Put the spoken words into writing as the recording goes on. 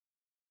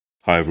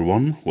Hi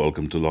everyone,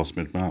 welcome to Last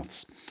Minute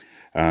Maths.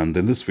 And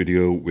in this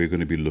video, we're going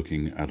to be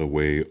looking at a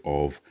way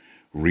of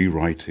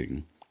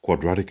rewriting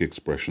quadratic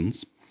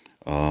expressions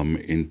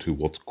into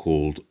what's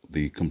called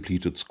the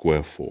completed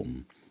square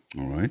form.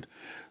 All right.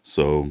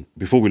 So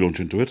before we launch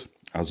into it,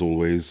 as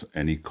always,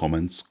 any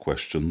comments,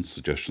 questions,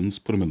 suggestions,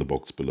 put them in the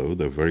box below.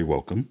 They're very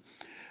welcome.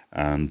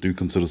 And do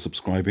consider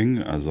subscribing,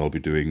 as I'll be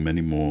doing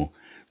many more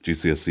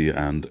GCSE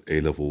and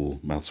A-level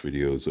maths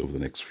videos over the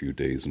next few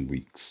days and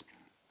weeks.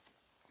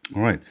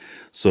 All right,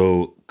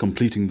 so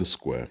completing the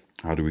square,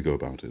 how do we go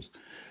about it?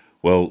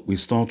 Well, we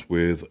start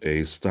with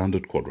a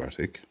standard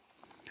quadratic,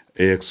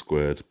 ax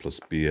squared plus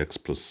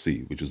bx plus c,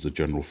 which is the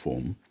general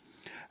form.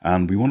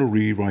 And we want to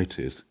rewrite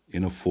it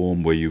in a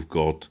form where you've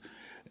got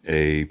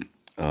a,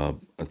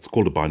 it's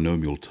called a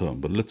binomial term,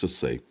 but let's just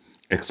say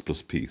x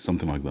plus p,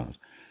 something like that,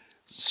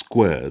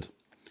 squared,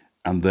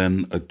 and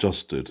then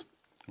adjusted,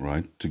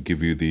 right, to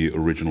give you the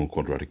original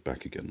quadratic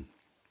back again.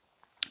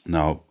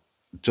 Now,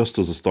 just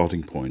as a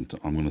starting point,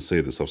 I'm going to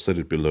say this, I've said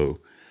it below,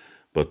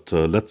 but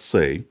let's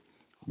say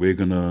we're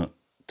going to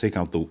take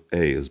out the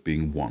a as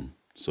being 1.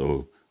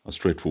 So a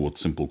straightforward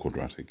simple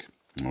quadratic.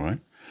 All right.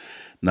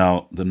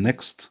 Now, the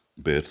next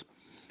bit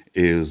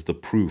is the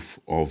proof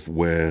of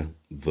where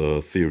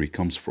the theory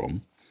comes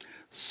from.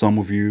 Some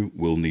of you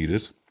will need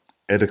it.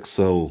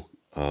 Edexcel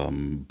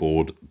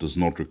board does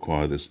not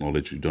require this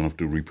knowledge. You don't have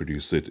to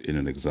reproduce it in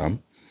an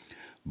exam.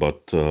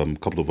 But a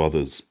couple of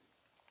others,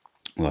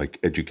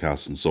 like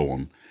Educast and so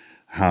on,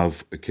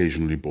 have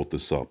occasionally brought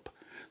this up.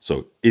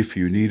 So if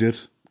you need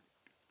it,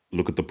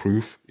 look at the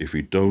proof. If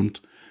you don't,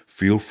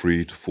 feel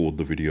free to forward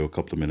the video a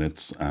couple of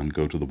minutes and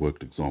go to the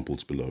worked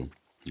examples below.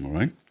 All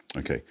right?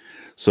 Okay.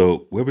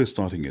 So where we're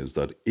starting is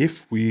that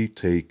if we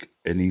take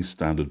any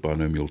standard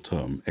binomial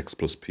term, x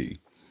plus p,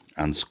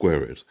 and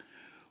square it,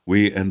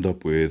 we end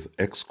up with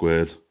x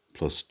squared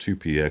plus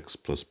 2px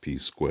plus p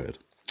squared.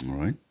 All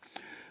right?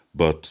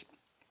 But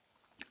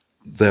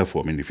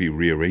therefore, I mean, if you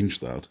rearrange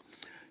that,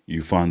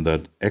 you find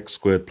that x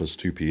squared plus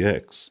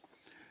 2px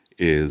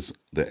is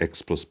the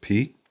x plus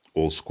p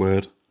all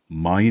squared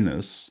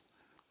minus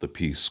the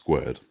p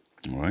squared.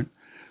 All right.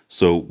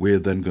 So we're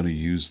then going to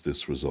use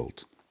this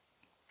result.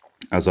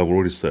 As I've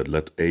already said,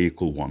 let a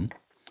equal 1.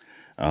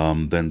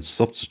 Then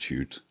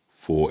substitute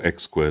for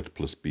x squared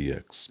plus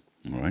bx.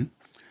 All right.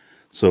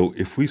 So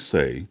if we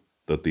say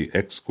that the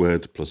x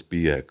squared plus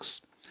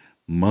bx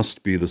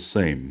must be the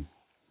same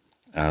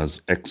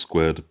as x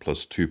squared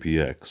plus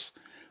 2px,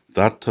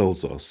 that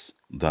tells us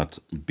that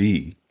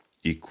b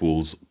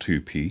equals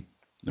 2p.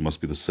 They must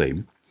be the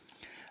same.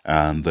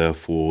 And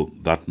therefore,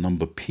 that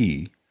number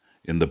p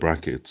in the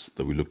brackets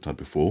that we looked at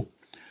before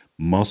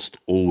must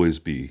always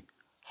be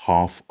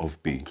half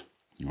of b.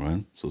 All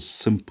right? So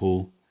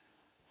simple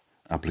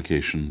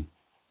application,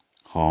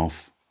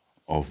 half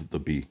of the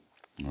b.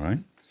 All right?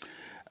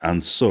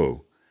 And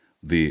so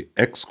the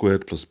x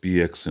squared plus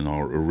bx in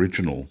our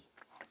original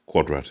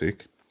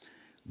quadratic,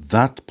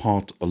 that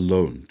part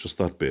alone, just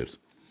that bit,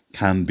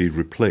 can be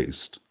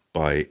replaced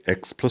by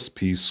x plus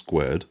p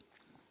squared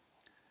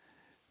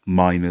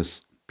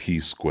minus p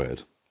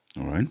squared.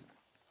 All right.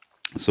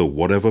 So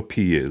whatever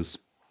p is,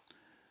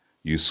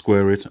 you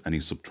square it and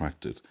you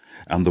subtract it.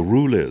 And the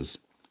rule is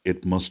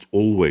it must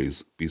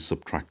always be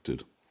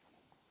subtracted.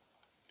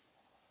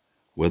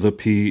 Whether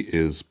p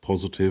is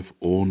positive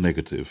or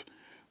negative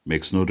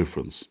makes no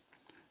difference.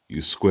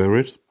 You square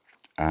it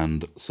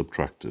and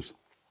subtract it.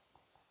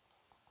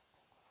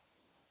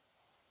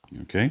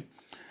 Okay.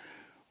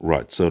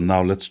 Right, so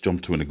now let's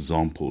jump to an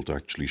example to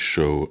actually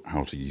show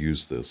how to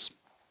use this.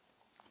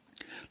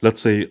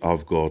 Let's say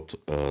I've got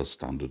a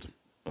standard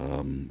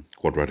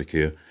quadratic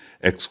here,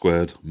 x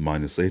squared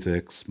minus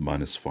 8x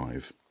minus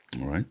 5,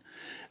 all right?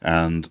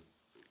 And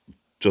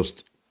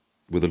just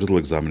with a little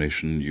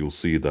examination, you'll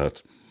see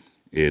that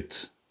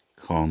it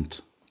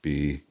can't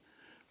be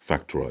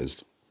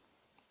factorized,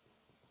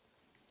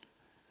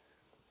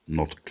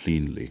 not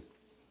cleanly,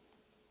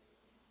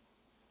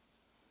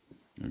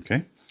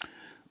 okay?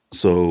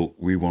 So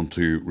we want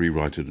to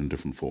rewrite it in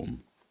different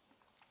form.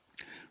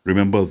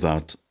 Remember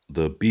that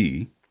the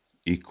b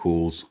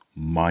equals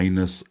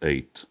minus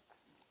 8,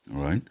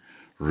 all right?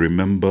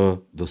 Remember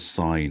the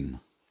sign.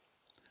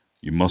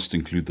 You must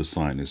include the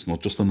sign. It's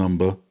not just a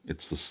number,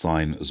 it's the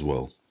sign as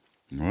well,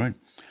 all right?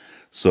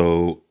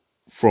 So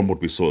from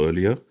what we saw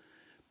earlier,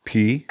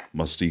 p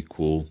must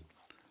equal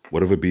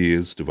whatever b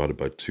is divided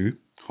by 2,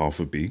 half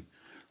of b.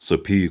 So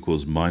p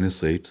equals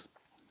minus 8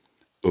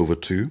 over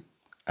 2,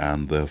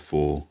 and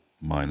therefore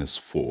minus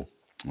 4,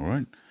 all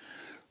right?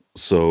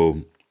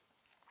 So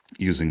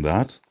using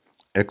that,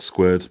 x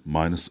squared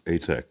minus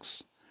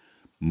 8x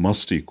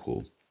must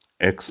equal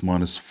x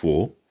minus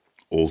 4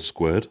 all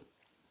squared,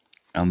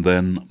 and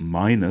then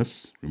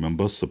minus,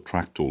 remember,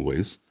 subtract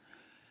always,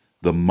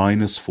 the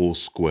minus 4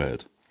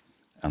 squared.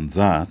 And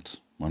that,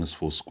 minus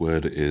 4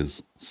 squared,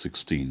 is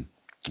 16,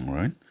 all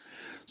right?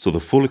 So the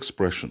full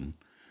expression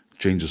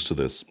changes to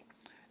this,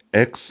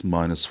 x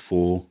minus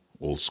 4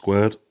 all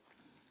squared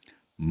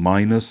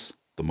minus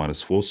the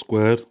minus 4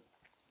 squared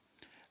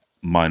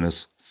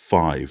minus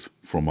 5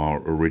 from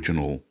our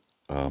original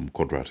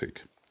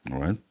quadratic. All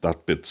right,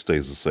 that bit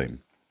stays the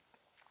same.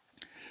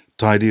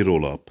 Tidy it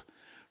all up,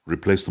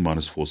 replace the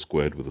minus 4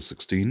 squared with a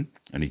 16,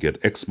 and you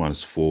get x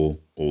minus 4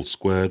 all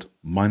squared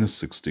minus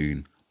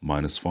 16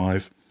 minus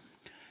 5.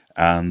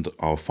 And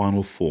our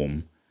final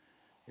form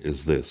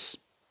is this,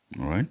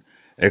 all right?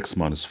 X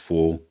minus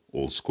 4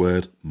 all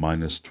squared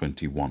minus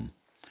 21.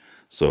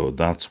 So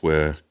that's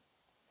where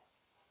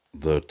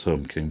the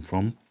term came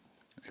from,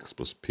 x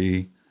plus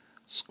p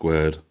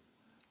squared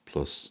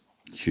plus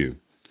q.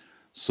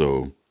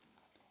 So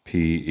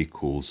p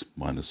equals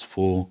minus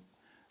 4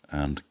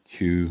 and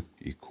q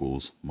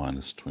equals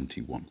minus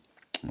 21.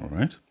 All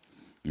right?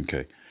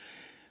 Okay.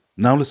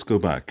 Now let's go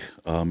back.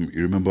 You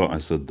remember I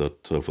said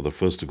that for the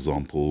first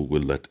example,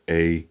 we'll let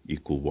a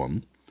equal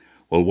 1.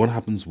 Well, what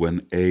happens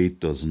when a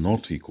does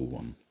not equal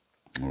 1?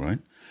 All right?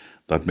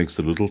 That makes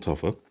it a little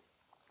tougher,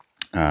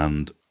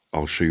 and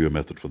I'll show you a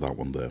method for that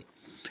one there.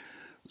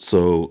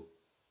 So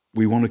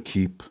we want to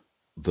keep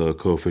the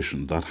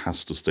coefficient. That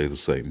has to stay the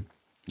same,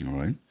 all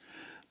right?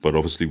 But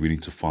obviously we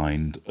need to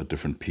find a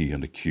different p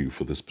and a q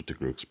for this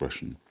particular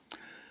expression.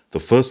 The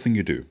first thing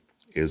you do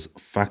is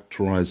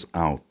factorize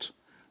out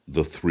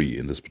the 3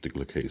 in this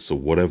particular case. So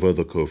whatever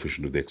the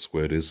coefficient of the x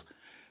squared is,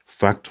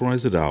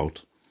 factorize it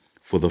out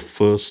for the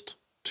first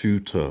 2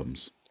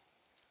 terms,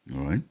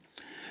 all right?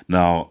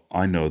 Now,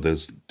 I know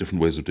there's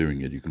different ways of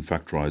doing it. You can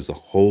factorize the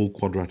whole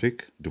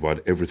quadratic,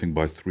 divide everything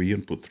by 3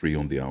 and put 3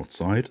 on the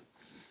outside.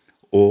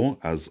 Or,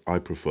 as I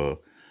prefer,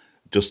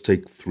 just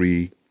take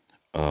 3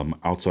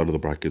 outside of the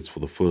brackets for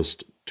the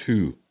first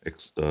 2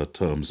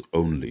 terms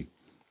only.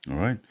 All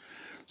right?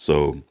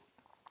 So,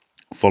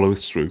 follow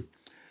this through.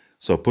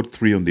 So, I put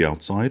 3 on the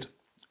outside.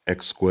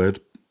 X squared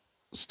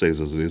stays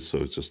as it is, so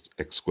it's just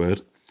x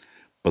squared.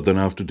 But then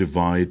I have to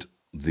divide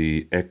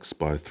the x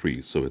by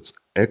 3. So, it's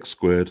x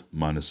squared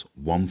minus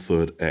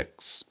 1/3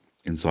 x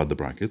inside the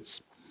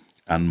brackets.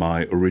 And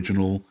my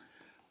original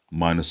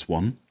minus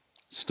 1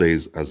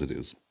 stays as it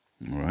is.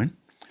 All right.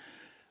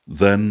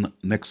 Then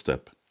next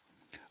step,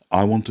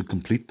 I want to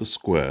complete the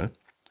square,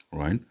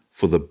 right,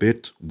 for the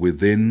bit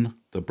within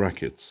the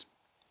brackets,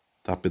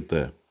 that bit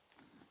there.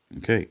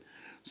 Okay.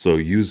 So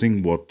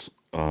using what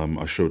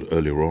I showed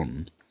earlier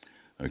on,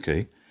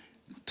 okay,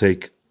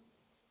 take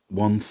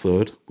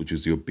 1/3, which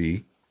is your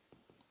b,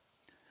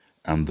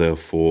 and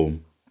therefore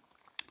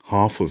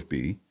half of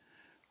b,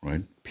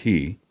 right,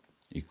 p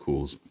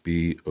equals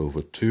b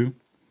over 2,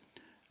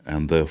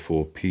 and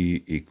therefore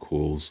p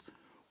equals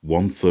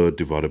 1/3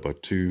 divided by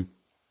 2,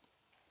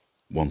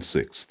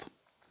 1/6.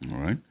 All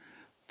right,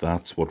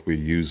 that's what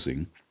we're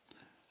using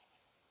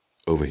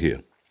over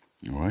here.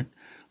 All right,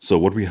 so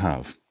what we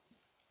have,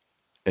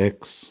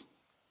 x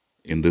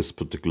in this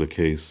particular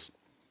case,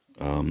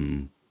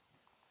 hang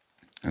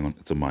on,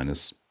 it's a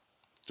minus,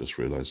 just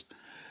realized,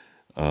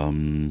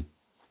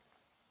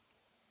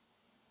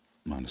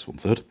 minus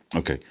 1/3.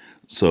 Okay,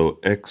 so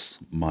x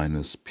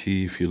minus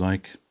p, if you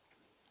like,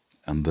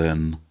 and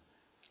then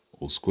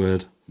all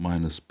squared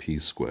minus p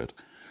squared.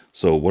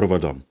 So what have I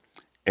done?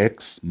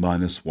 X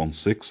minus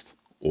 1/6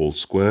 all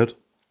squared,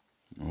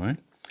 all right,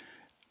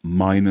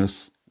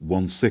 minus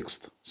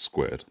 1/6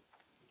 squared,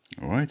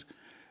 all right,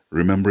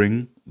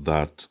 remembering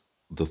that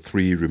the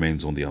 3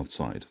 remains on the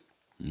outside.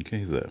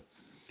 Okay, there.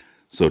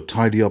 So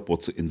tidy up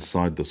what's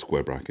inside the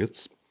square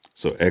brackets.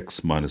 So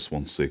x minus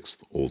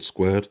 1/6 all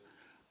squared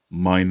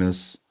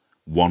minus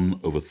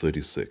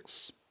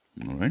 1/36,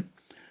 all right.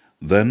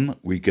 Then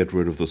we get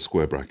rid of the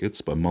square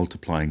brackets by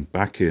multiplying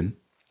back in,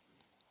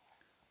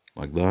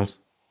 like that,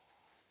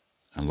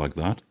 and like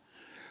that.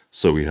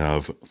 So we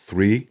have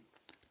 3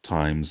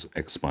 times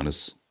x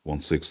minus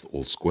 1/6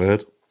 all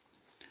squared,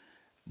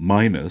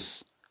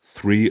 minus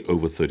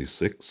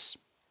 3/36,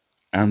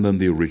 and then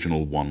the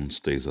original 1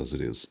 stays as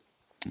it is,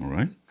 all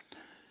right?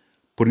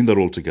 Putting that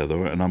all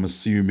together, and I'm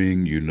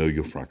assuming you know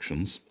your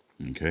fractions,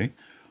 okay?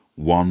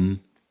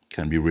 1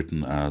 can be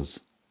written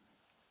as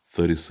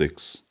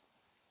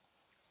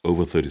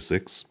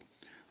 36/36.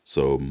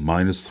 So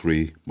minus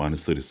 3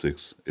 minus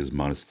 36 is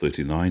minus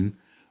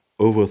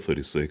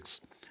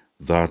 39/36.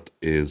 That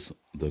is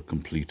the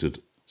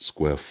completed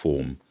square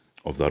form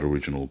of that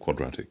original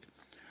quadratic.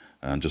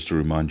 And just to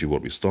remind you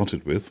what we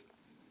started with,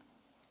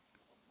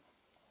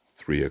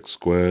 3x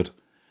squared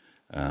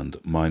and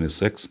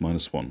minus x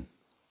minus 1.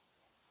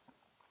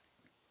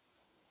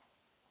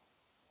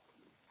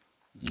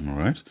 All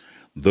right,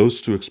 those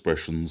two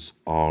expressions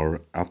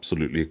are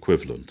absolutely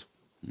equivalent.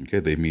 Okay,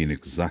 they mean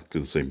exactly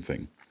the same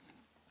thing.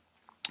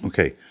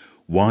 Okay,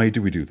 why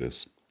do we do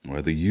this? All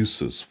right, the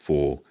uses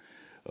for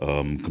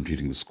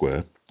computing the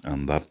square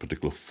and that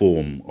particular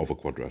form of a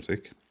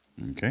quadratic.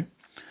 Okay,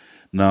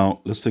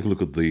 now let's take a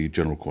look at the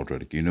general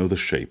quadratic. You know the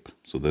shape,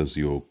 so there's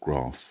your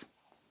graph.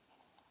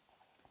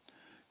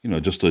 You know,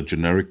 just a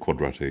generic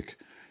quadratic,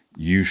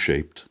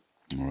 U-shaped,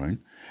 all right,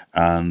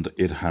 and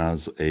it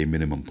has a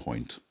minimum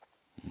point.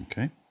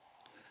 Okay,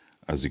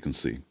 as you can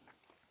see.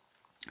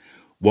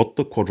 What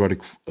the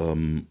quadratic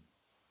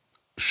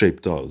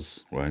shape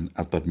does, right,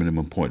 at that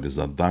minimum point is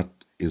that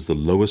is the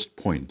lowest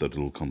point that it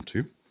will come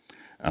to,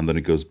 and then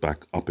it goes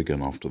back up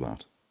again after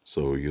that.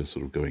 So you're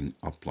sort of going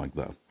up like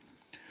that.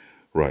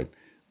 Right.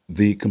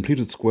 The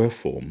completed square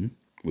form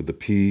with the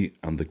P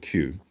and the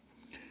Q,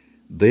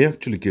 they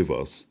actually give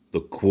us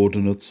the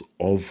coordinates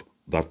of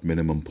that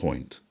minimum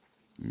point.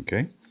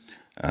 Okay.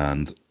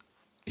 And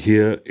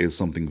here is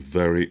something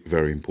very,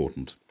 very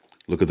important.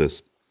 Look at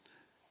this.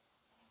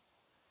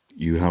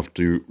 You have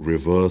to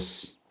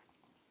reverse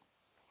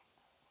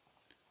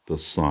the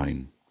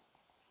sign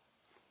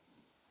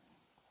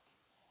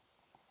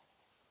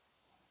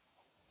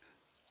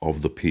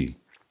of the P.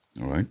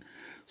 All right.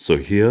 So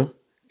here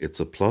it's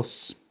a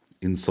plus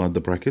inside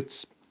the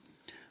brackets.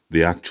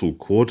 The actual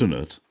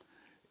coordinate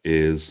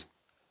is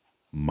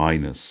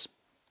minus.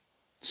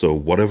 So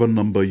whatever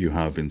number you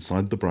have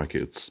inside the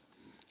brackets,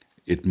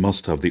 it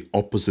must have the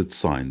opposite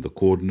sign. The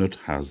coordinate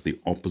has the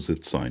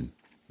opposite sign.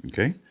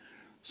 Okay.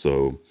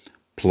 So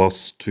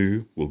plus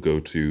 2 will go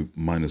to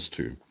minus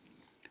 2.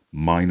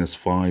 Minus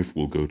 5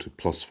 will go to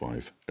plus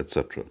 5,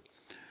 etc.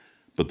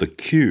 But the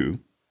Q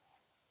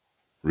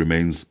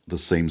remains the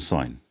same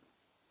sign.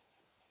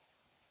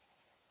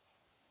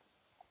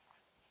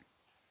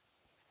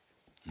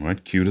 All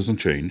right, Q doesn't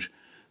change,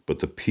 but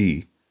the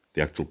P,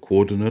 the actual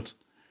coordinate,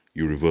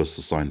 you reverse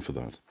the sign for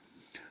that.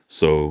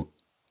 So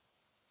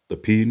the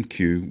P and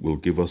Q will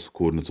give us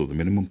coordinates of the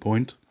minimum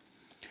point.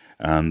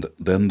 And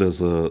then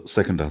there's a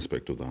second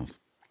aspect of that.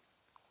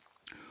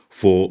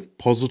 For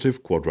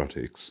positive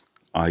quadratics,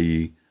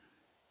 i.e.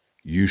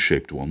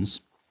 U-shaped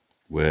ones,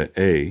 where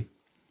A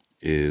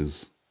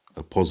is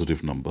a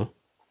positive number,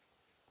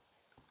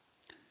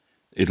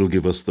 it'll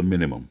give us the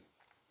minimum,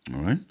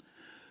 all right?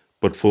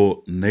 But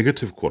for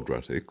negative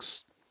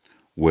quadratics,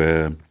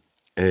 where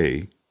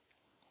A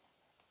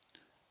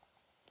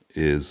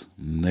is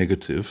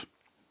negative,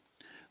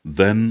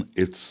 then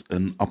it's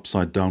an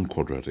upside down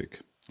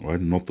quadratic,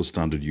 right? Not the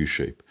standard U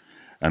shape.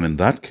 And in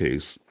that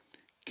case,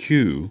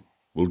 Q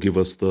will give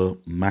us the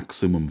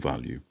maximum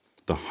value,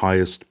 the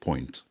highest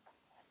point.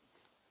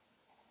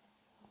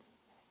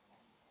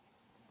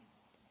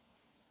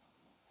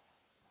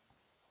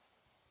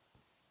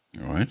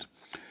 All right.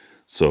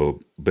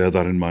 So bear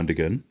that in mind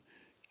again.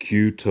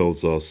 Q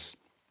tells us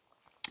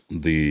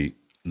the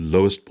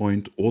lowest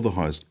point or the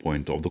highest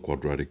point of the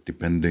quadratic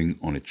depending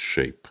on its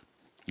shape.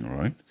 All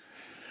right.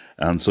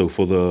 And so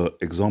for the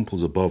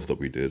examples above that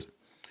we did,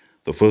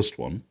 the first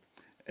one,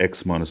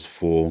 x minus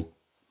 4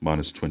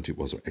 minus 20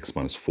 was x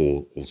minus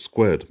 4 all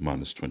squared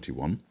minus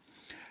 21,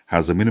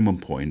 has a minimum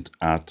point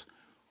at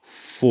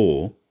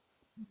 4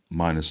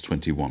 minus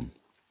 21.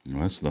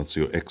 All right, so that's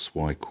your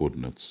xy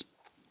coordinates.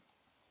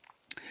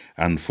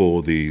 And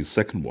for the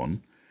second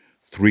one,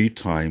 3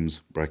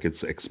 times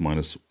brackets x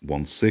minus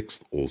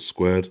 1/6 all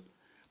squared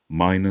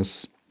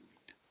minus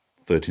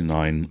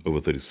 39 over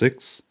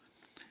 36.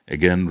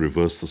 Again,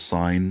 reverse the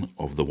sign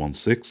of the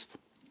 1/6.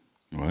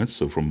 All right,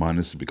 so from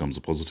minus it becomes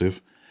a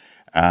positive.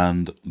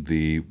 And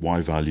the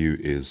y value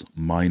is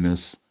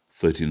minus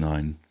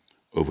 39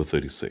 over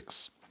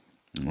 36.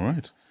 All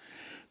right.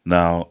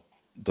 Now,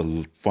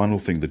 the final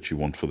thing that you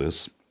want for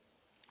this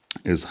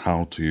is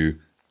how to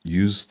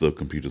use the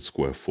computed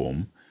square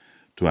form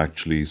to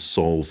actually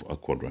solve a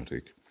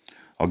quadratic.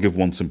 I'll give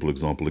one simple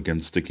example,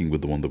 again sticking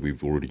with the one that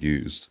we've already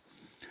used.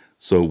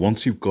 So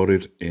once you've got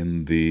it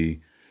in the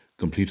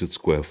completed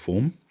square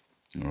form,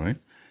 all right,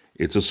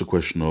 it's just a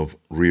question of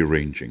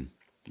rearranging.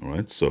 All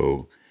right,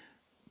 so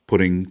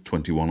putting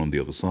 21 on the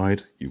other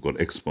side, you've got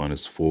x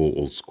minus 4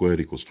 all squared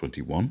equals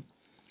 21.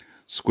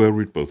 Square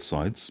root both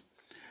sides.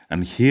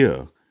 And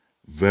here,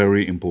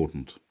 very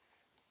important,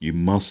 you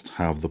must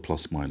have the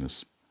plus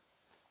minus.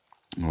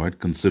 All right,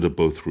 consider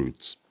both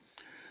roots.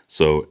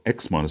 So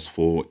x minus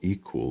 4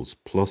 equals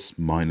plus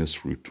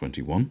minus root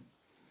 21.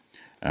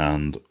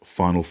 And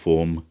final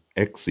form,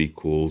 x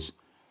equals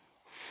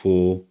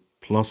 4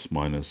 plus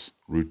minus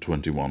root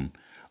 21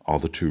 are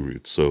the two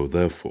roots. So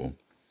therefore,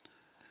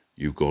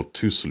 you've got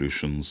two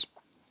solutions,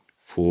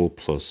 4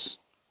 plus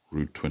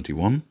root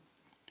 21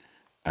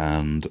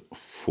 and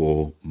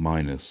 4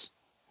 minus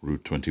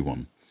root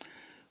 21.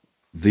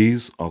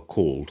 These are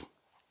called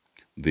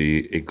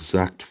the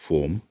exact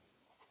form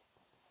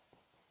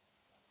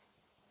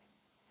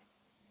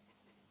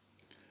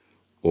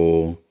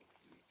or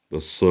the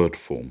surd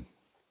form.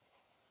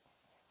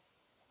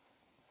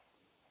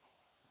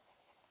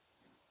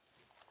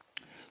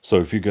 So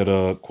if you get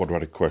a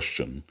quadratic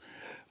question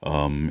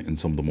in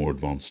some of the more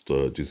advanced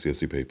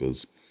GCSE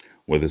papers,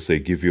 where they say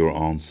give your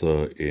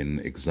answer in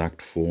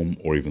exact form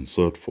or even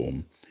surd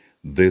form,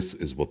 this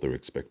is what they're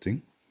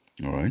expecting,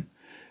 all right?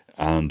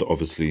 And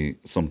obviously,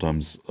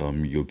 sometimes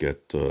you'll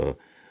get a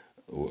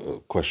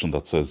question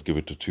that says give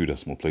it to 2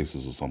 decimal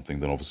places or something,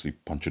 then obviously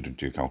punch it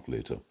into your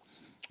calculator.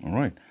 All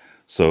right,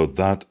 so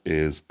that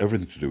is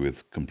everything to do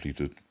with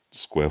completed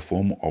square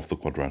form of the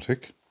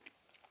quadratic.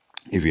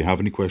 If you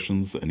have any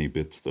questions, any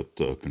bits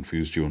that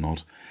confused you or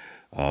not,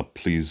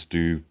 please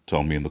do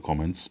tell me in the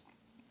comments.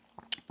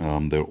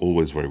 They're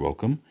always very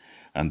welcome.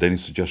 And any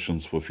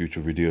suggestions for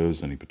future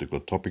videos, any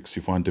particular topics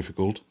you find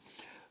difficult,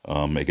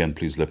 again,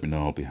 please let me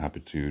know. I'll be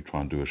happy to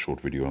try and do a short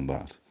video on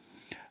that.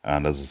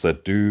 And as I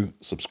said, do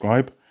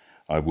subscribe.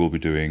 I will be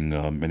doing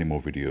many more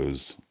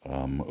videos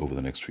over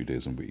the next few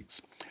days and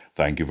weeks.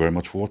 Thank you very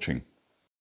much for watching.